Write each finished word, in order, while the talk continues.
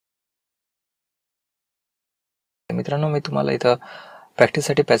मित्रांनो, मी तुम्हाला इथं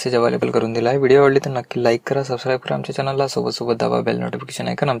प्रॅक्टिससाठी पॅसेज अवेलेबल करून दिला आहे. व्हिडिओ आवडली तर नक्की लाईक करा, सबस्क्राईब करा आमच्या चॅनलला. सोबत दाबा बेल नोटिफिकेशन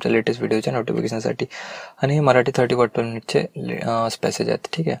ऐकन आमच्या लेटेस्ट व्हिडिओच्या नोटिफिकेशनसाठी. आणि हे मराठी 30 वर्ड पर मिनिटचे पॅसेज आहेत.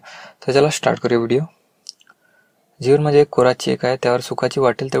 ठीक आहे, तर चला स्टार्ट करूया व्हिडिओ. जीवन म्हणजे एक कोरा चेक आहे, त्यावर सुखाची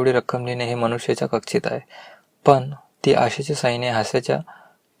वाटेल तेवढी रक्कम लिहिणे हे मनुष्याच्या कक्षेत आहे. पण ती आशेच्या साईने हास्याच्या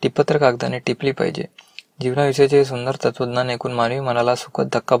टिपत्र कागदाने टिपली पाहिजे. जीवनाविषयीचे हे सुंदर तत्वज्ञान ऐकून मानवी मनाला सुखद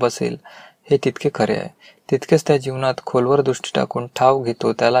धक्का बसेल हे तितके खरे आहे. तितकेच त्या जीवनात खोलवर दृष्टी टाकून ठाव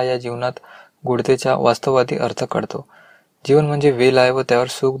घेतो त्याला या जीवनात गुढतेचा वास्तववादी अर्थ कळतो. जीवन म्हणजे वेल आहे व त्यावर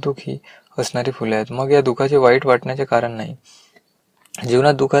सुख दुःख ही असणारी फुले आहेत. मग या दुःखाचे वाईट वाटण्याचे कारण नाही.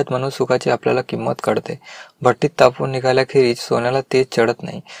 जीवनात दुःख आहेत म्हणून सुखाची आपल्याला किंमत कळते. भट्टीत तापून निघाल्याखेरीज सोन्याला तेज चढत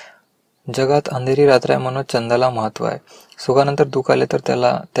नाही. जगात अंधेरी रात्र आहे म्हणून चंदाला महत्व आहे. सुखानंतर दुःख आले तर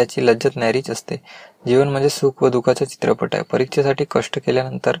त्याला त्याची लज्जत न्यारीच असते. जीवन म्हणजे सुख व दुःखाचा चित्रपट आहे. परीक्षेसाठी कष्ट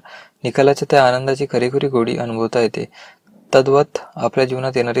केल्यानंतर निकालाच्या त्या आनंदाची खरीखुरी गोडी अनुभवता येते. तद्वत आपल्या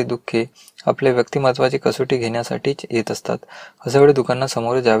जीवनात येणारी दुःखे आपल्या व्यक्तिमत्वाची कसोटी घेण्यासाठीच येत असतात. अशा वेळी दुःखांना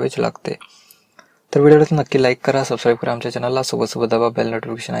सामोरे जावेच लागते. तर व्हिडिओला नक्की लाईक करा, सबस्क्राईब करा आमच्या चॅनलला. सोबत दाबा बेल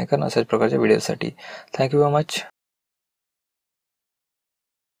नोटिफिकेशन ऐकन अशाच प्रकारच्या व्हिडिओसाठी. Thank you very much.